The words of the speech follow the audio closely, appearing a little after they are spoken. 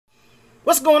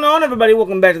What's going on, everybody?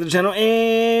 Welcome back to the channel,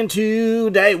 and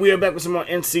today we are back with some more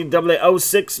NCAA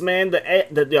 06, man.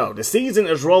 The season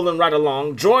is rolling right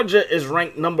along. Georgia is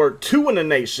ranked number 2 in the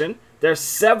nation. They're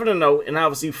 7-0 and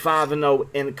obviously 5-0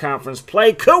 in conference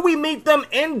play. Could we meet them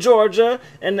in Georgia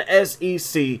in the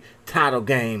SEC title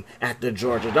game at the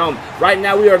Georgia Dome? Right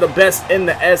now, we are the best in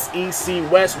the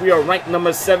SEC West. We are ranked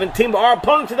number 17, but our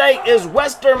opponent today is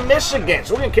Western Michigan.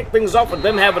 So we're going to kick things off with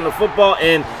them having the football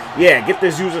and, yeah, get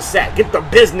this user sack. Get the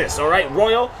business, all right?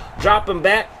 Royal dropping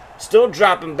back. Still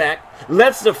dropping back,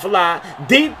 lets it fly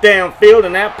deep downfield,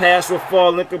 and that pass will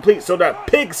fall incomplete. So the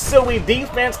Pig Suey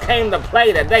defense came to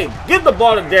play today. Give the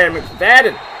ball to Darren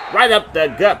McFadden, right up the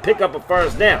gut, pick up a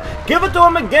first down. Give it to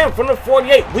him again from the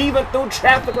 48, weaving through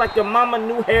traffic like your mama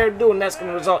new hairdo, and that's going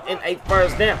to result in a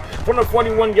first down. From the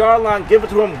 41-yard line, give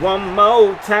it to him one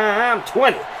more time.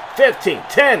 20, 15,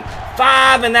 10,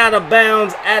 5, and out of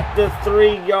bounds at the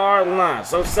 3-yard line.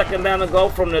 So second down to go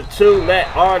from the 2. Let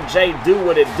RJ do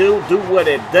what it do what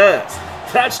it does.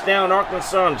 Touchdown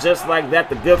Arkansas, and just like that,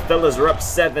 the good fellas are up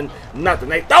 7-0.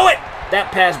 They throw it! That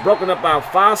pass broken up by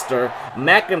Foster.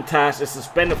 McIntosh is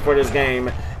suspended for this game.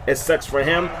 It sucks for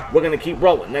him. We're going to keep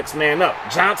rolling. Next man up.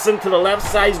 Johnson to the left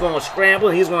side. He's going to scramble.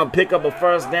 He's going to pick up a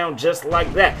first down just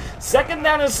like that. Second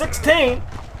down and 16.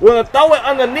 We're going to throw it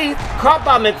underneath. Caught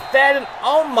by McFadden.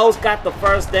 Almost got the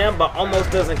first down, but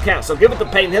almost doesn't count. So give it to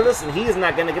Peyton Hillis, and he's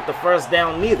not going to get the first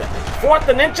down neither. 4th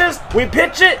and inches. We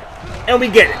pitch it, and we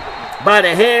get it. By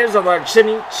the hairs of our chin.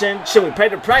 We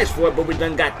paid the price for it, but we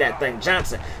done got that thing.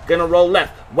 Johnson going to roll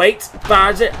left. Waits,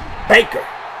 fires it. Baker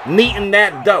kneading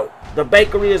that dough. The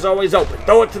bakery is always open.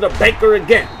 Throw it to the baker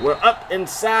again. We're up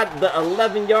inside the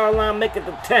 11-yard line, make it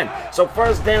to 10. So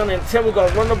first down and 10. We're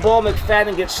going to run the ball.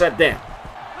 McFadden gets shut down.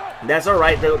 That's all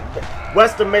right.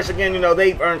 Western Michigan, you know,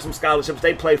 they've earned some scholarships.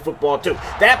 They play football, too.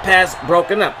 That pass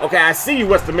broken up. Okay, I see you,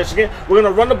 Western Michigan. We're going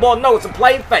to run the ball. No, it's a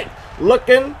play fake.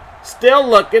 Looking, still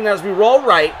looking as we roll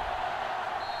right.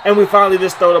 And we finally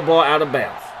just throw the ball out of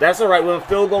bounds. That's all right. We're in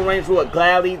field goal range. We would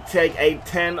gladly take a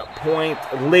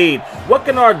 10-point lead. What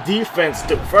can our defense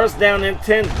do? First down and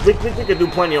 10. We can do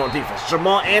plenty on defense.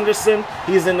 Jamal Anderson,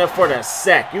 he's in there for the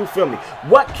sack. You feel me?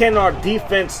 What can our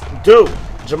defense do?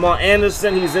 Jamal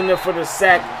Anderson, he's in there for the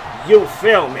sack. You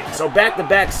feel me? So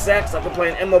back-to-back sacks. I've been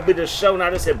playing MLB The Show.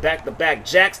 Now this hit back-to-back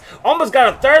jacks. Almost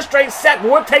got a 3rd straight sack.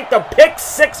 We'll take the pick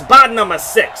 6 by number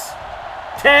 6.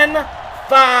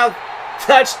 10-5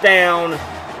 touchdown.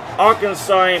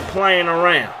 Arkansas ain't playing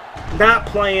around. Not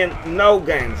playing no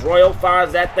games. Royal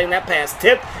fires that thing. That pass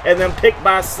tipped and then picked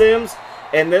by Sims.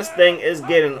 And this thing is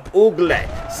getting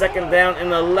oogle. Second down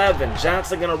and 11.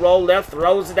 Johnson going to roll left,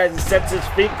 throws it as he sets his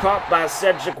feet. Caught by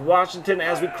Cedric Washington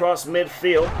as we cross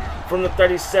midfield. From the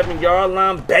 37-yard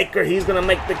line, Baker, he's going to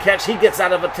make the catch. He gets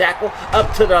out of a tackle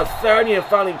up to the 30 and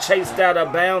finally chased out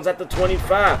of bounds at the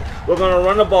 25. We're going to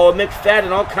run the ball with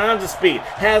McFadden, all kinds of speed.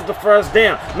 Has the first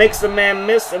down. Makes a man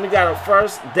miss, and we got a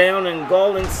first down and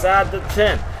goal inside the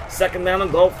 10. Second down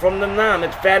and goal from the 9.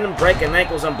 McFadden breaking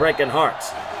ankles and breaking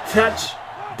hearts.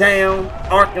 Touchdown,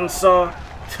 Arkansas.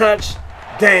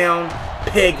 Touchdown,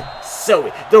 Pig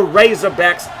Suey. The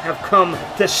Razorbacks have come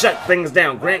to shut things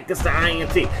down. Grant gets the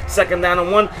INT. Second down and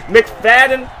 1.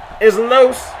 McFadden is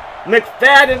loose.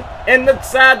 McFadden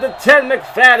inside the 10.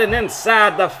 McFadden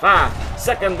inside the 5.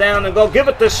 Second down and go. Give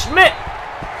it to Schmidt.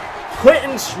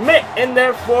 Quentin Schmidt in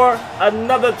there for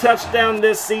another touchdown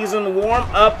this season. Warm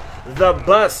up the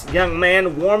bus, young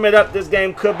man. Warm it up. This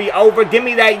game could be over. Give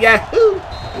me that Yahoo!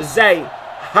 Zay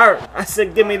hurt. I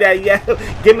said, give me that Yahoo!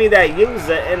 Give me that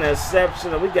user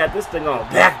interception. And we got this thing on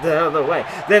back the other way.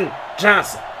 Then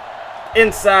Johnson.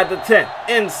 Inside the 10.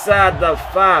 Inside the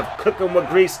 5. Cooking with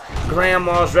grease.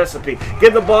 Grandma's recipe.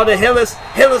 Give the ball to Hillis.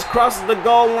 Hillis crosses the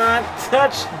goal line.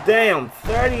 Touchdown.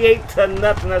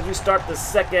 38-0 as we start the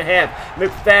second half.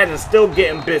 McFadden still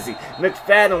getting busy.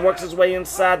 McFadden works his way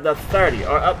inside the 30.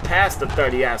 Or up past the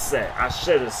 30, I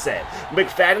should have said.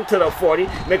 McFadden to the 40.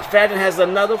 McFadden has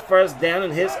another first down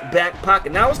in his back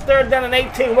pocket. Now it's 3rd down and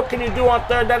 18. What can you do on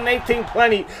 3rd down and 18?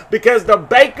 Plenty. Because the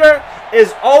Baker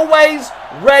is always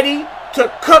ready to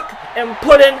cook and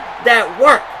put in that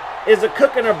work. Is it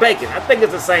cooking or baking? I think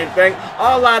it's the same thing.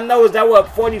 All I know is that we're up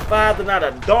 45 to not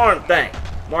a darn thing.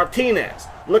 Martinez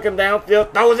looking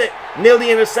downfield, throws it,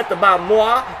 nearly intercepted by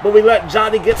Moore, but we let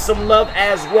Johnny get some love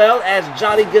as well as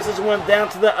Johnny gets his one down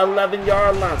to the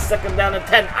 11-yard line. Second down and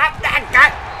 10.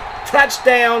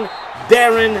 Touchdown,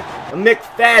 Darren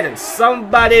McFadden.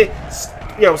 Somebody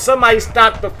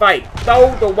stop the fight.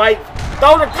 Throw the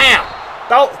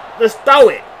towel. Just throw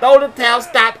it. Throw the towel,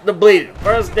 stop the bleeding.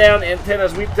 First down and 10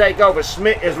 as we take over.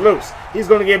 Schmidt is loose. He's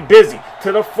going to get busy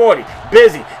to the 40.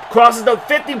 Busy. Crosses the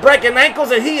 50, breaking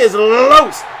ankles, and he is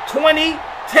loose. 20,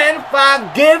 10,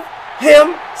 5, give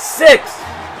him 6.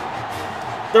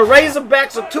 The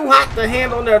Razorbacks are too hot to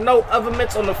handle. There are no other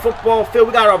mitts on the football field.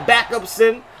 We got our backups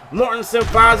in. Mortensen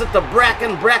fires it to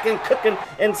Bracken. Bracken cooking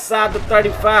inside the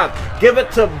 35. Give it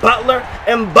to Butler,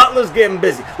 and Butler's getting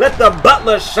busy. Let the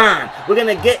Butler shine. We're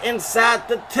going to get inside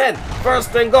the 10.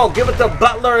 First and goal. Give it to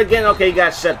Butler again. Okay, you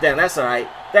got shut down. That's all right.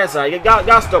 That's all right.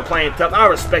 Y'all still playing tough. I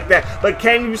respect that. But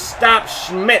can you stop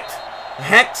Schmidt?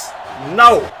 Hex?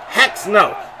 No. Hex,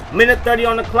 no. Minute 30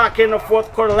 on the clock here in the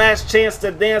fourth quarter. Last chance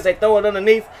to dance. They throw it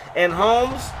underneath. And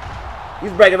Holmes,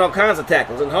 he's breaking all kinds of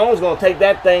tackles. And Holmes going to take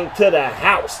that thing to the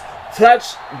house.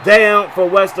 Touchdown for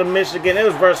Western Michigan. It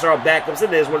was versus our backups.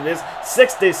 It is what it is.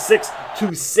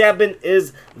 66-7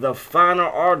 is the final.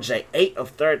 RJ, 8 of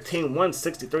 13,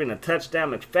 163 and a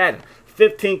touchdown. McFadden,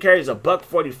 15 carries,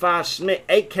 $145. Schmidt,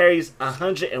 8 carries,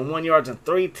 101 yards and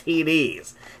 3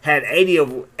 TDs. Had 80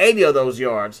 of those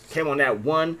yards. Came on that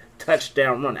one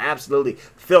touchdown run. Absolutely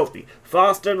filthy.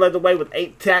 Foster led the way with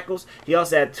 8 tackles. He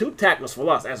also had 2 tackles for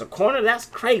loss. As a corner, that's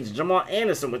crazy. Jamal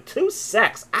Anderson with 2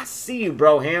 sacks. I see you,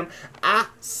 Broham. I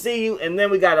see you. And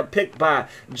then we got a pick by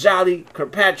Jolly,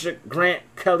 Kirkpatrick, Grant,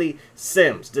 Kelly,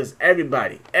 Sims. Just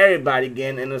everybody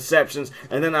getting interceptions.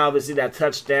 And then obviously that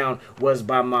touchdown was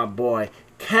by my boy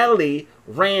Kelly,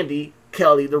 Randy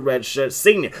Kelly, the redshirt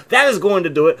senior. That is going to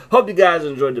do it. Hope you guys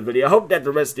enjoyed the video. I hope that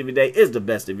the rest of your day is the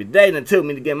best of your day. And until we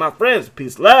meet again, my friends,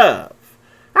 peace, love.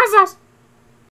 That's us.